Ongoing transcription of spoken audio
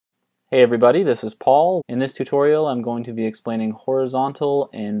Hey everybody, this is Paul. In this tutorial I'm going to be explaining horizontal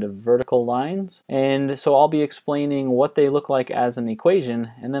and vertical lines. And so I'll be explaining what they look like as an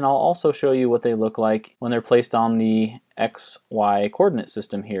equation, and then I'll also show you what they look like when they're placed on the XY coordinate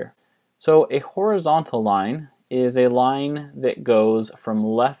system here. So a horizontal line is a line that goes from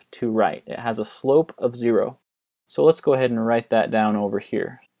left to right. It has a slope of 0. So let's go ahead and write that down over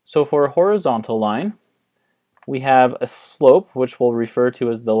here. So for a horizontal line, we have a slope, which we'll refer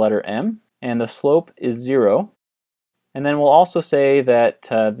to as the letter m, and the slope is 0. And then we'll also say that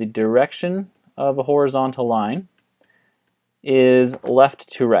the direction of a horizontal line is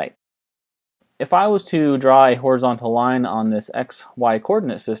left to right. If I was to draw a horizontal line on this xy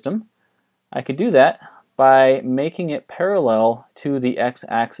coordinate system, I could do that by making it parallel to the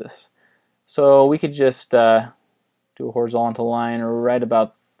x-axis. So we could just do a horizontal line right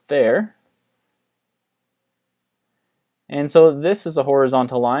about there. And so this is a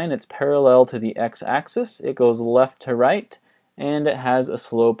horizontal line. It's parallel to the x-axis. It goes left to right, and it has a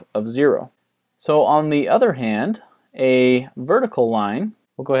slope of 0. So on the other hand, a vertical line,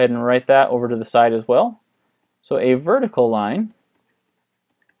 we'll go ahead and write that over to the side as well. So a vertical line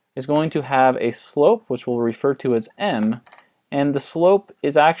is going to have a slope, which we'll refer to as m, and the slope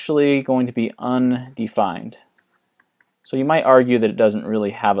is actually going to be undefined. So you might argue that it doesn't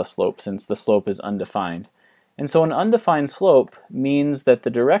really have a slope since the slope is undefined. And so an undefined slope means that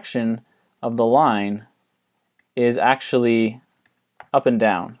the direction of the line is actually up and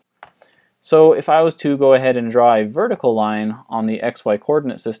down. So if I was to go ahead and draw a vertical line on the xy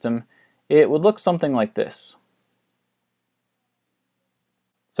coordinate system, it would look something like this.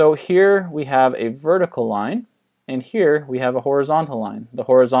 So here we have a vertical line, and here we have a horizontal line. The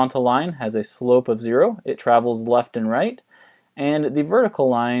horizontal line has a slope of 0. It travels left and right. And the vertical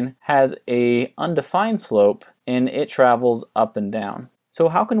line has a undefined slope, and it travels up and down. So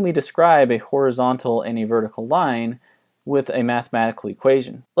how can we describe a horizontal and a vertical line with a mathematical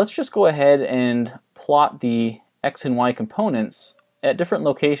equation? Let's just go ahead and plot the x and y components at different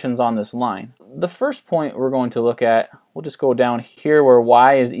locations on this line. The first point we're going to look at, we'll just go down here where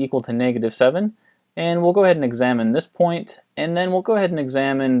y is equal to -7, and we'll go ahead and examine this point, and then we'll go ahead and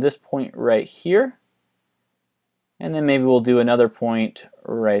examine this point right here. And then maybe we'll do another point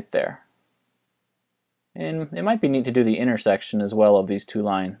right there. And it might be neat to do the intersection as well of these two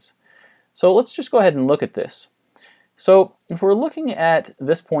lines. So let's just go ahead and look at this. So if we're looking at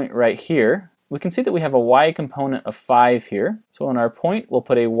this point right here, we can see that we have a y component of 5 here. So on our point, we'll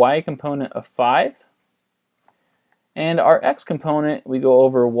put a y component of 5. And our x component, we go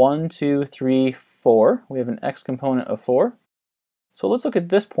over 1, 2, 3, 4. We have an x component of 4. So let's look at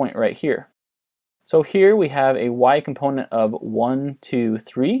this point right here. So here we have a y component of 1, 2,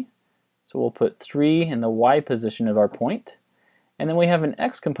 3. So we'll put 3 in the y position of our point. And then we have an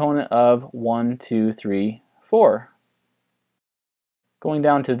x component of 1, 2, 3, 4. Going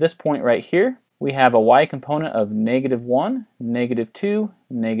down to this point right here, we have a y component of -1, -2,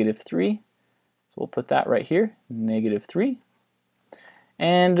 -3. So we'll put that right here, -3.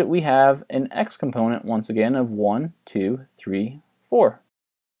 And we have an x component once again of 1, 2, 3, 4.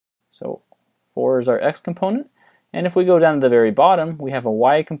 So 4 is our x component, and if we go down to the very bottom, we have a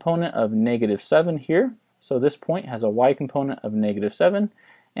y component of -7 here. So this point has a y component of -7,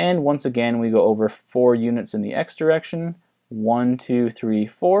 and once again we go over 4 units in the x direction, 1, 2, 3,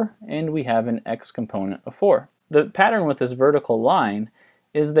 4, and we have an x component of 4. The pattern with this vertical line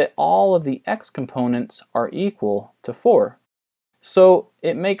is that all of the x components are equal to 4. So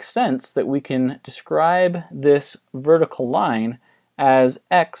it makes sense that we can describe this vertical line as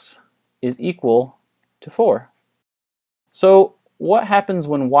x is equal to 4. So what happens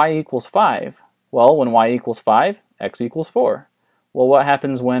when y equals 5? Well, when y equals 5, x equals 4. Well, what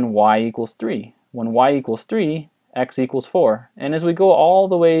happens when y equals 3? When y equals 3, x equals 4. And as we go all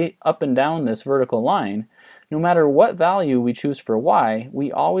the way up and down this vertical line, no matter what value we choose for y,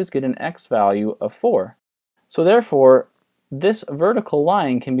 we always get an x value of 4. So therefore, this vertical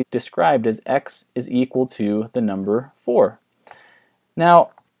line can be described as x is equal to the number 4. Now,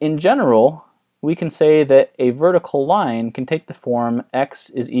 in general, we can say that a vertical line can take the form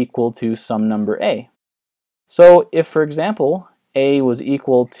x is equal to some number a. So if, for example, a was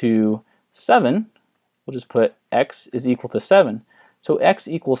equal to 7, we'll just put x is equal to 7. So x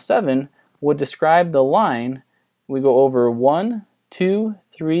equals 7 would describe the line. We go over 1, 2,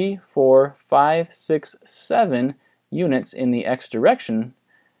 3, 4, 5, 6, 7 units in the x direction,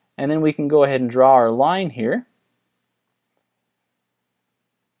 and then we can go ahead and draw our line here.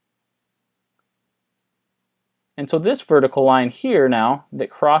 And so this vertical line here now that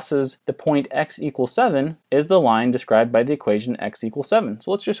crosses the point x equals 7 is the line described by the equation x equals 7.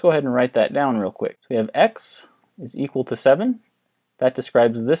 So let's just go ahead and write that down real quick. So we have x is equal to 7. That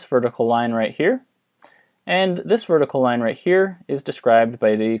describes this vertical line right here. And this vertical line right here is described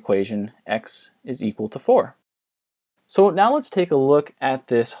by the equation x is equal to 4. So now let's take a look at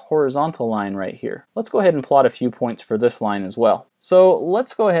this horizontal line right here. Let's go ahead and plot a few points for this line as well. So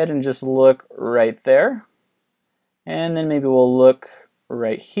let's go ahead and just look right there. And then maybe we'll look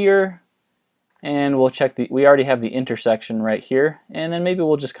right here. And we'll check we already have the intersection right here. And then maybe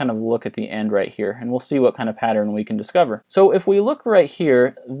we'll just kind of look at the end right here. And we'll see what kind of pattern we can discover. So if we look right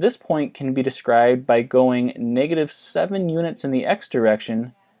here, this point can be described by going -7 units in the x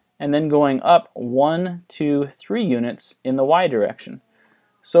direction and then going up 1, 2, 3 units in the y direction.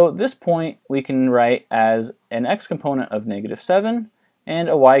 So this point we can write as an x component of -7 and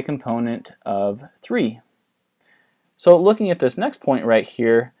a y component of 3. So looking at this next point right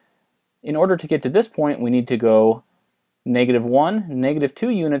here, in order to get to this point we need to go -1,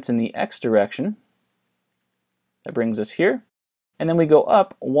 -2 units in the x direction. That brings us here. And then we go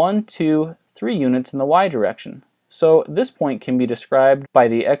up 1, 2, 3 units in the y direction. So this point can be described by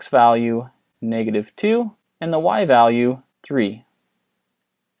the x value -2 and the y value 3.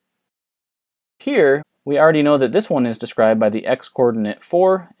 Here, we already know that this one is described by the x coordinate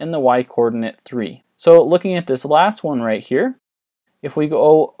 4 and the y coordinate 3. So looking at this last one right here, if we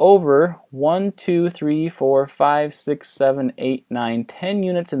go over 1, 2, 3, 4, 5, 6, 7, 8, 9, 10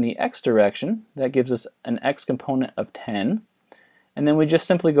 units in the x direction, that gives us an x component of 10. And then we just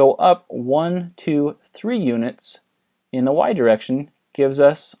simply go up 1, 2, 3 units in the y direction, gives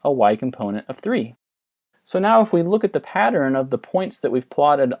us a y component of 3. So now if we look at the pattern of the points that we've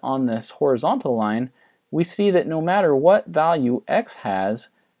plotted on this horizontal line, we see that no matter what value x has,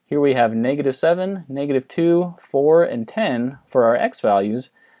 here we have -7, -2, 4, and 10 for our x values,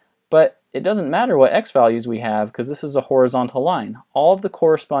 but it doesn't matter what x values we have because this is a horizontal line. All of the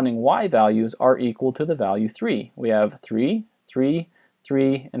corresponding y values are equal to the value 3. We have 3, 3,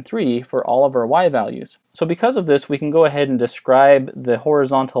 3, and 3 for all of our y values. So because of this, we can go ahead and describe the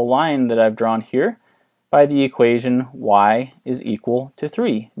horizontal line that I've drawn here by the equation y is equal to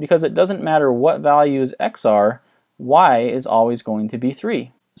 3. Because it doesn't matter what values x are, y is always going to be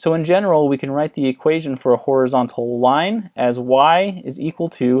 3. So in general, we can write the equation for a horizontal line as y is equal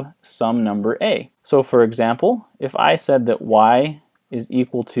to some number a. So for example, if I said that y is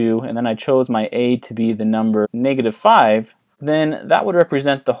equal to, and then I chose my a to be the number -5, then that would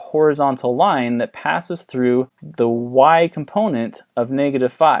represent the horizontal line that passes through the y component of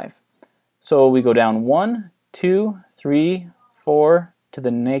 -5. So we go down 1, 2, 3, 4 to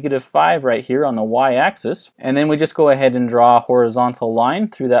the -5 right here on the y-axis, and then we just go ahead and draw a horizontal line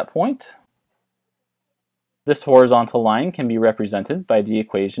through that point. This horizontal line can be represented by the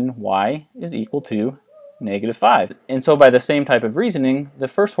equation y is equal to -5. And so by the same type of reasoning, the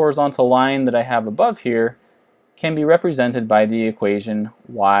first horizontal line that I have above here can be represented by the equation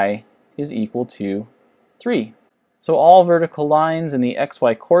y is equal to 3. So all vertical lines in the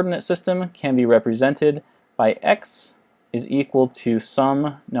xy coordinate system can be represented by x is equal to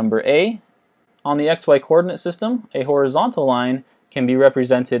some number a. On the xy coordinate system, a horizontal line can be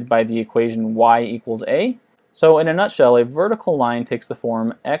represented by the equation y equals a. So in a nutshell, a vertical line takes the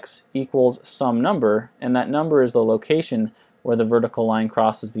form x equals some number, and that number is the location where the vertical line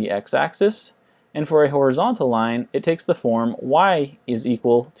crosses the x-axis. And for a horizontal line, it takes the form y is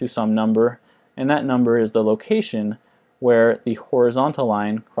equal to some number, and that number is the location where the horizontal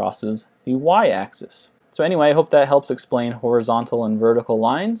line crosses the y-axis. So anyway, I hope that helps explain horizontal and vertical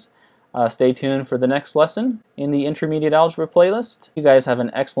lines. Stay tuned for the next lesson in the Intermediate Algebra playlist. You guys have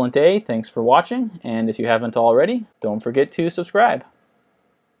an excellent day. Thanks for watching, and if you haven't already, don't forget to subscribe.